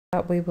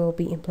that we will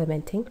be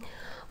implementing.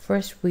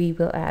 First, we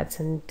will add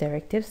some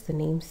directives, the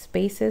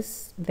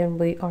namespaces. Then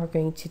we are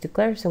going to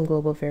declare some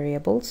global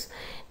variables.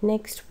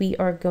 Next, we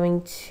are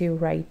going to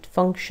write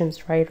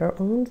our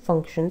own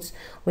functions,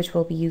 which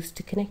will be used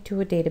to connect to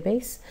a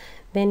database.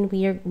 Then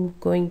we are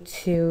going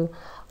to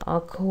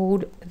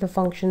code the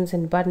functions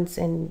and buttons,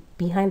 and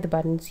behind the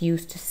buttons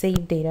used to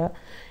save data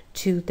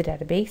to the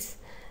database.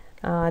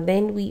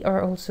 Then we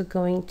are also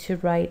going to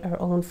write our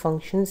own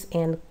functions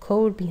and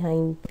code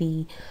behind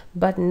the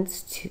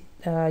buttons to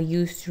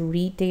used to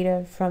read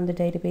data from the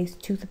database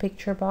to the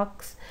picture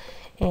box.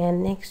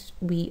 And next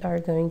we are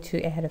going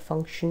to add a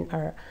function,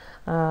 or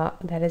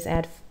that is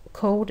add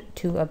code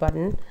to a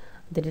button,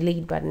 the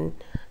delete button,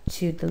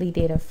 to delete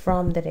data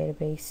from the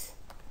database.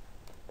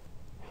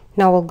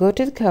 Now we'll go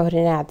to the code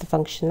and add the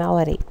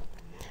functionality.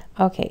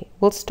 Okay,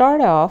 we'll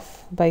start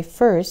off by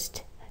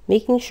first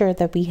making sure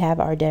that we have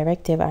our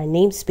directive, our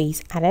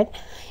namespace added,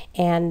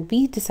 and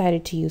we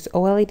decided to use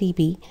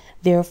OLEDB.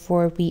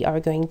 Therefore, we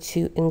are going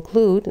to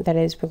include, that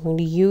is, we're going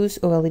to use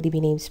OLEDB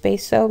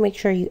namespace. So make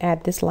sure you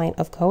add this line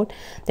of code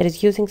that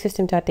is using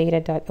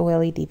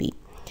system.data.oledb.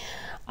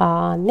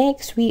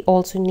 Next, we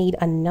also need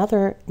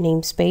another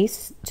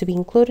namespace to be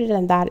included,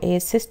 and that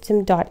is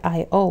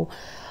system.io.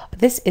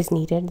 This is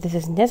needed. This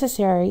is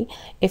necessary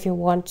if you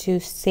want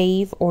to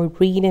save or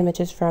read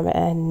images from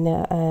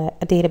a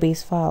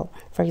database file,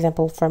 for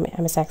example, from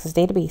MS Access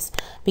database,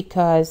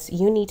 because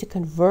you need to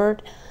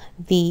convert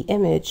the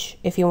image.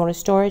 If you want to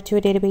store it to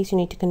a database, you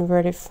need to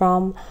convert it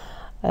from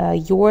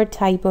your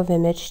type of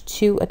image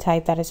to a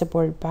type that is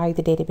supported by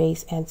the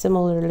database. And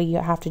similarly, you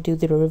have to do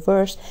the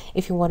reverse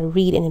if you want to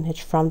read an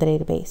image from the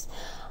database.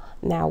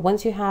 Now,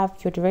 once you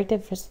have your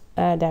directives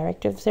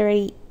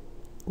ready,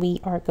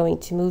 we are going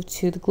to move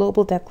to the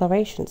global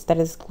declarations, that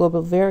is,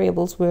 global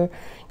variables we're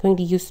going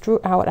to use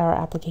throughout our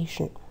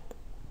application.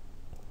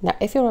 Now,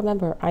 if you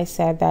remember, I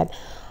said that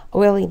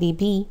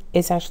OLEDB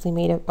is actually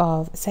made up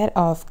of a set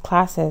of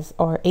classes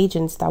or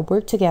agents that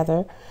work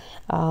together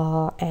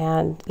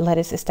and let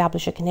us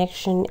establish a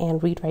connection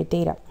and read-write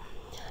data.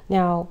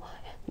 Now,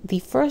 the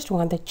first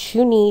one that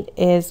you need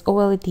is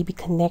OLEDB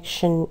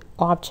connection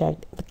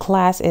object. The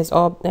class is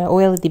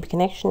OLEDB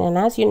connection, and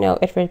as you know,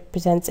 it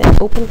represents an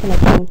open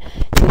connection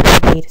to the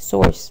data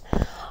source.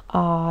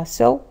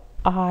 So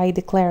I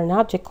declare an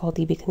object called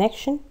DB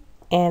connection,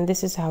 and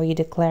this is how you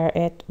declare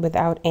it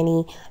without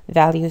any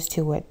values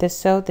to it.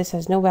 This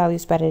has no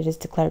values, but it is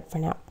declared for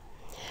now.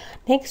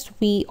 Next,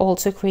 we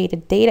also create a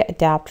data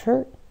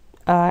adapter,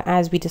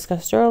 as we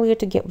discussed earlier,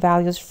 to get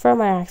values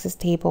from our access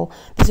table.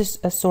 This is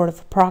a sort of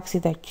a proxy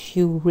that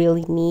you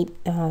really need,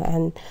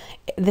 and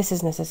this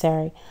is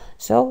necessary.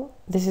 So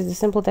this is the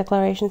simple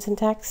declaration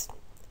syntax,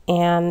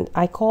 and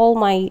I call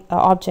my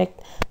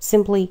object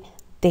simply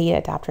data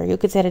adapter. You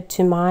could set it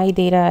to my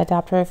data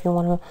adapter if you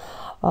want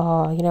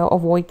to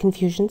avoid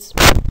confusions.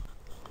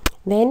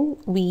 Then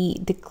we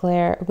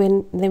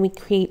we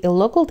create a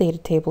local data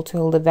table to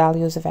hold the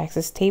values of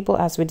access table,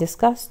 as we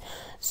discussed.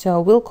 So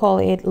we'll call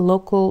it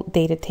local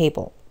data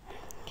table,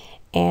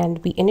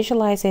 and we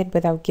initialize it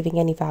without giving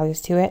any values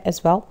to it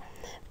as well.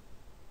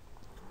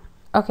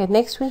 Okay,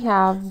 next we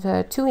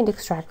have two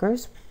index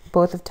trackers,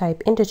 both of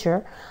type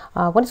integer.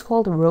 One is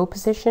called row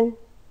position,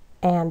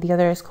 and the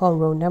other is called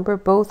row number.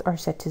 Both are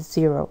set to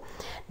 0.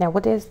 Now,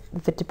 what is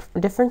the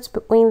difference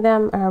between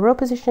them? Row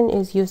position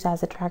is used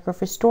as a tracker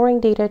for storing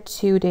data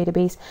to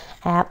database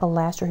at a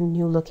last or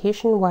new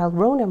location, while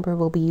row number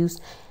will be used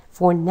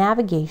for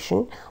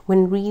navigation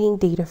when reading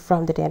data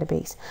from the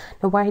database.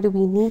 Now, why do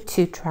we need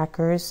two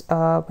trackers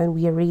when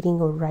we are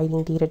reading or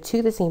writing data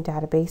to the same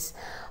database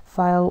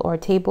file or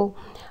table?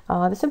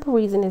 The simple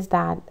reason is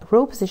that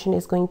row position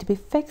is going to be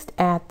fixed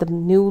at the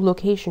new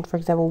location. For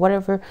example,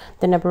 whatever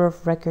the number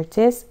of records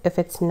is, if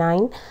it's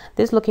 9,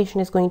 this location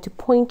is going to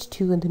point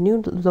to the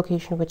new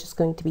location, which is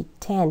going to be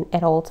 10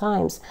 at all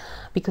times,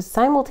 because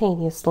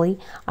simultaneously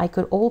I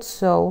could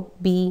also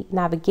be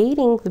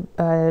navigating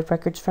the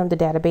records from the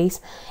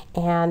database,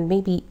 and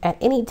maybe at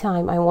any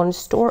time I want to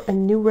store a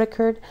new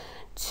record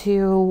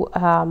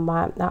I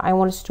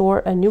want to store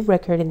a new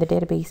record in the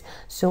database,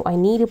 so I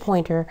need a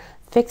pointer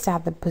fixed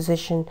at the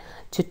position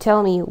to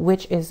tell me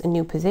which is a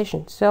new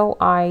position. So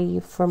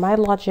for my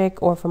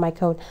logic or for my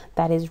code,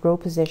 that is row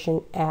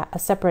position, a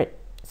separate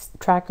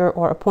tracker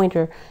or a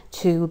pointer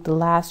to the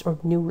last or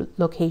new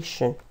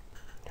location.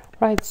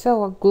 Right,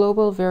 so our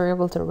global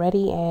variables are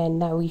ready, and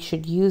now we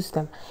should use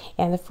them.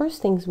 And the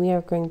first things we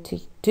are going to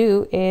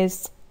do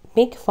is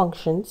make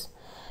functions,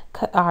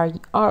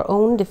 our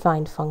own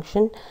defined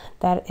function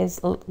that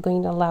is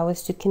going to allow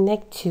us to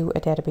connect to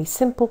a database.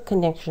 Simple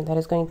connection that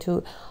is going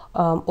to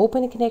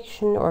open a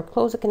connection or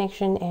close a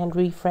connection and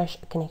refresh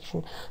a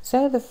connection.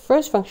 So the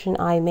first function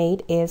I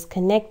made is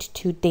connect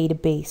to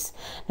database.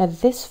 Now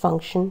this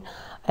function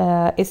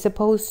is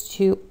supposed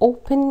to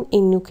open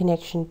a new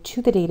connection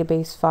to the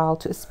database file,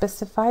 to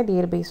specify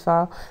database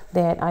file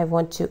that I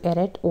want to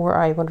edit or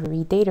I want to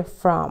read data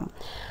from.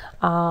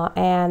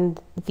 And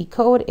the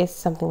code is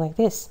something like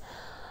this.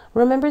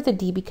 Remember the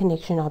DB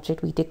connection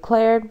object we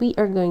declared? We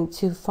are going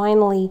to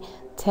finally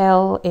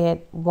tell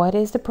it what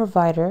is the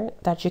provider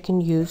that you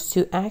can use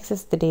to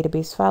access the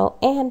database file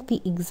and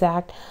the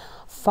exact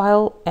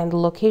file and the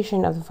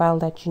location of the file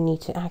that you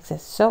need to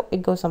access. So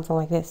it goes something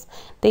like this: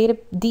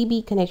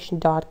 db connection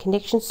dot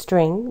connection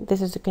string. This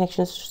is the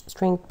connection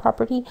string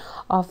property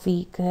of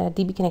the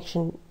db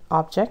connection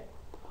object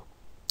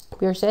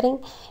we are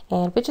setting,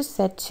 and which is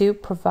set to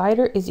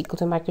provider is equal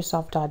to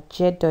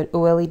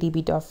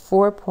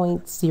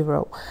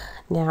microsoft.jet.oledb.4.0.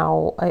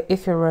 Now,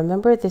 if you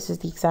remember, this is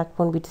the exact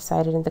one we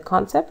decided in the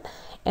concept,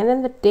 and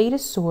then the data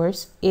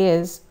source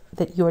is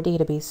your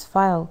database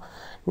file.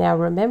 Now,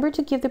 remember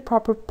to give the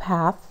proper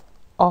path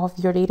of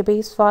your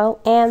database file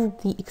and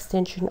the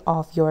extension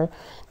of your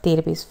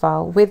database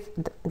file with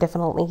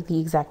definitely the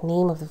exact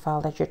name of the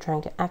file that you're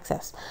trying to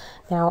access.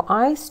 Now,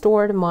 I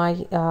stored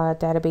my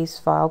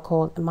database file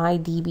called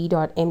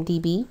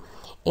mydb.mdb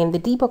in the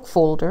debug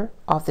folder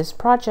of this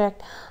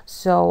project,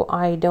 so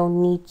I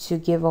don't need to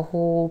give a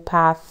whole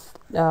path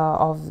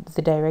of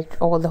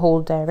the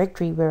whole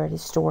directory where it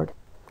is stored.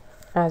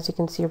 As you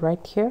can see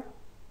right here,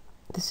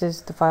 this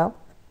is the file.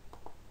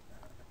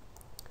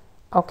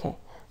 Okay.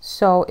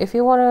 So if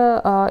you want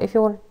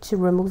to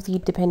remove the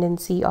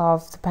dependency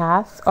of the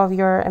path of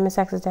your MS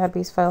Access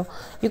database file,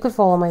 you could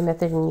follow my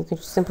method and you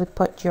could simply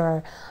put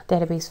your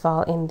database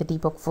file in the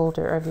debug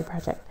folder of your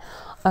project.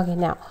 Okay,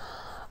 now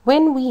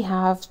when we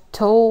have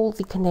told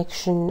the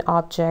connection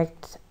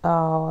object,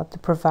 the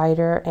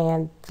provider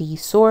and the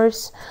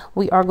source,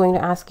 we are going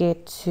to ask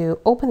it to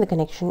open the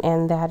connection,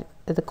 and that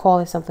the call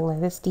is something like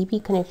this: db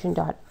connection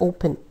dot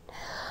open.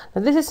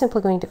 Now, this is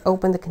simply going to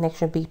open the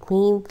connection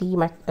between the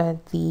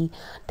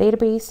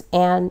database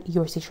and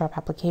your C#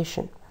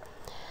 application.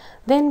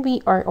 Then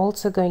we are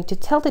also going to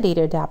tell the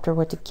data adapter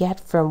what to get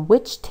from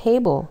which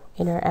table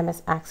in our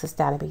MS Access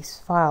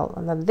database file.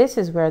 Now, this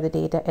is where the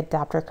data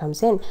adapter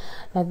comes in.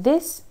 Now,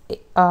 this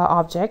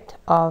object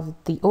of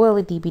the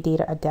OLEDB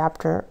data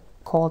adapter,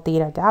 called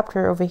data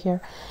adapter over here,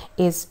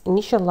 is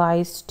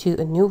initialized to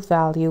a new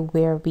value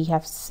where we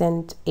have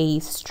sent a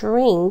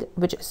string,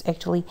 which is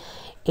actually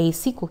a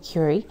SQL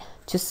query,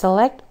 to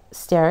select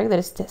steric, that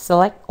is to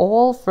select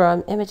all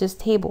from images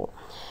table,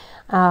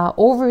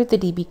 over the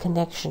DB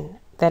connection.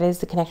 That is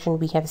the connection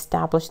we have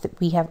established, that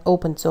we have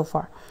opened so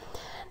far.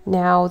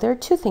 Now, there are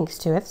two things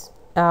to it.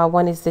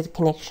 One is the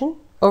connection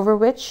over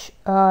which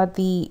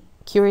the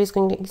query is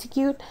going to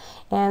execute,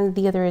 and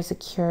the other is a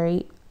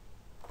query.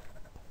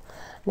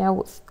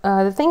 Now,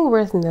 the thing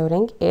worth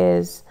noting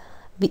is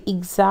the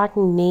exact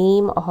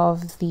name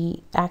of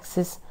the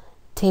access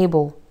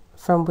table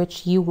from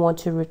which you want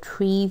to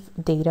retrieve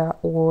data,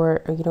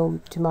 or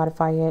to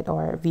modify it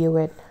or view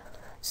it.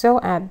 So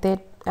at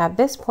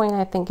this point,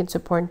 I think it's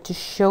important to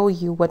show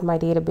you what my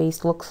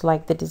database looks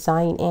like, the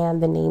design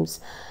and the names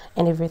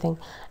and everything.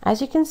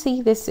 As you can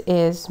see, this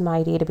is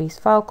my database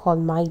file called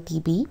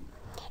mydb,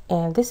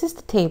 and this is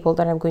the table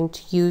that I'm going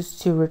to use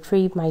to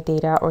retrieve my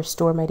data or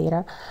store my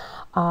data,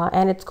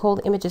 and it's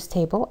called images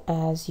table.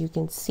 As you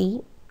can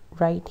see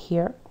right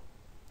here,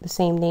 the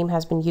same name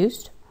has been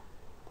used.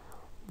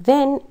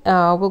 Then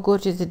we'll go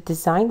to the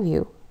design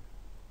view,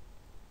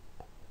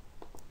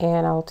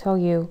 and I'll tell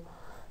you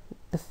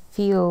the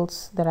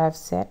fields that I've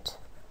set.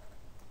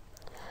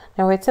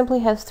 Now, it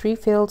simply has three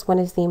fields. One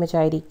is the image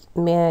ID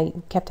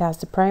kept as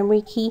the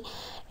primary key,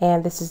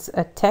 and this is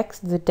a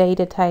text. The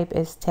data type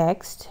is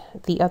text.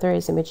 The other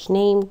is image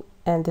name,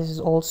 and this is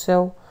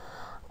also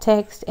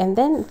text. And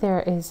then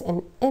there is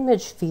an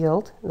image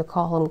field, the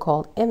column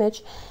called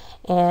image,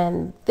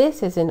 and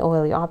this is an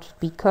OLE object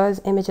because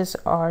images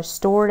are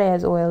stored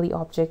as OLE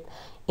object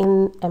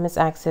in MS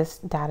Access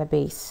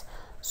database.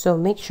 So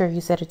make sure you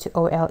set it to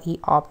OLE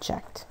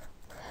object.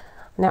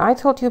 Now, I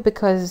told you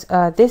because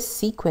this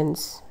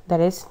sequence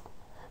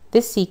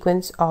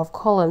of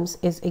columns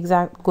is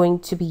going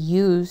to be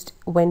used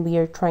when we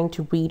are trying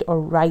to read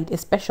or write,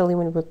 especially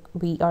when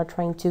we are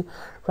trying to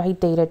write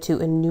data to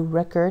a new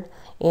record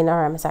in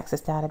our MS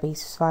Access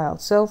database file.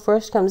 So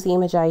first comes the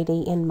image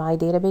ID in my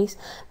database,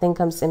 then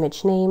comes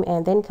image name,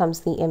 and then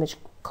comes the image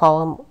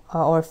column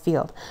or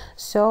field.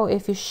 So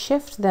if you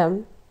shift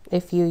them,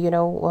 if you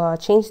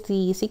change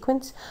the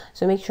sequence,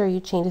 so make sure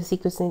you change the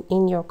sequence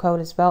in your code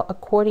as well,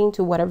 according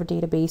to whatever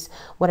database,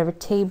 whatever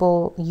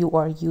table you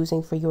are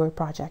using for your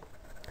project.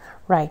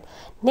 Right,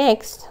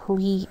 next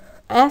we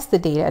ask the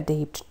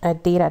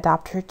data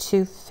adapter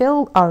to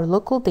fill our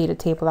local data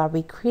table that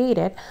we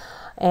created,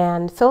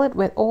 and fill it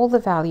with all the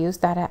values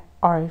that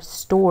are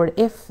stored,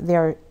 if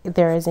there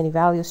is any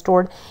value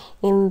stored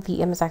in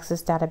the MS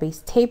Access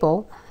database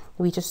table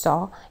we just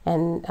saw,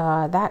 and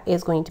that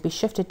is going to be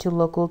shifted to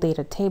local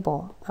data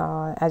table.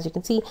 As you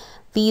can see,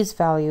 these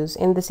values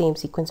in the same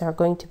sequence are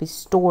going to be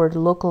stored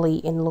locally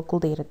in local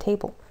data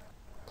table.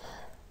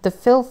 The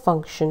fill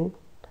function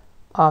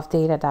of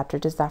data adapter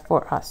does that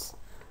for us.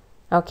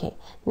 Okay,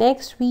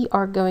 next we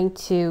are going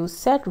to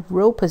set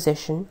row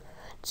position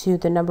to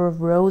the number of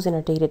rows in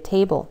our data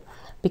table,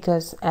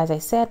 because as I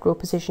said, row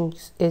position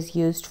is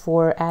used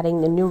for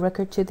adding a new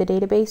record to the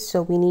database,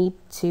 so we need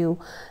to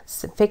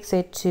fix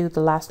it to the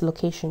last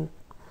location.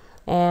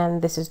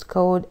 And this is the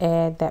code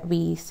that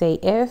we say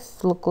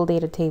if local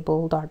data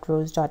table dot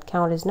rows dot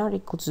count is not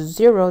equal to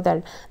 0,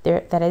 that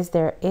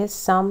there is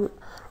some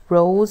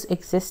rows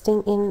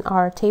existing in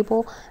our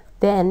table,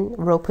 then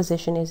row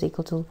position is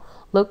equal to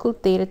local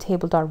data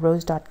table dot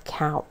rows dot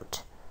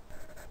count,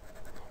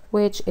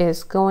 which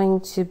is going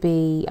to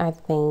be, I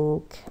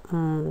think,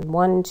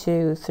 1,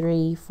 2,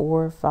 3,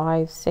 4,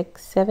 5,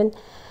 6, 7,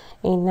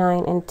 8,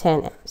 9, and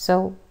 10.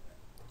 So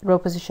row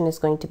position is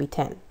going to be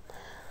 10.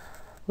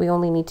 We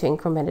only need to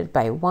increment it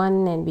by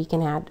 1, and we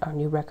can add our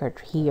new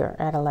record here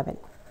at 11.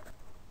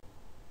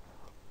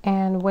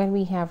 And when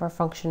we have our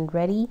function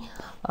ready,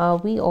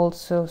 we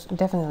also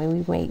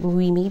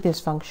we made this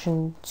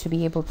function to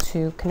be able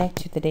to connect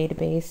to the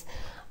database.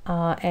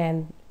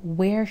 And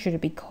where should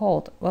it be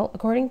called? Well,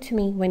 according to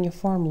me, when your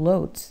form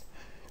loads,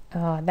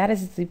 that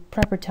is the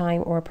proper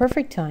time or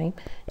perfect time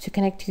to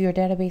connect to your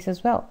database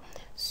as well.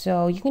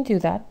 So you can do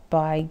that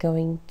by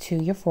going to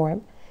your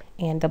form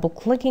and double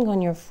clicking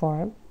on your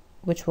form,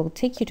 which will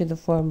take you to the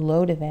form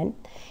load event.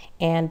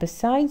 And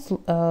besides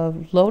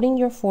loading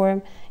your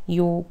form,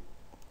 your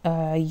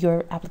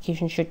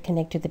application should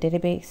connect to the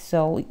database.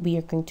 So we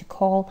are going to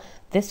call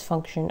this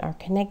function our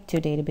connect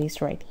to database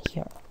right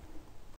here.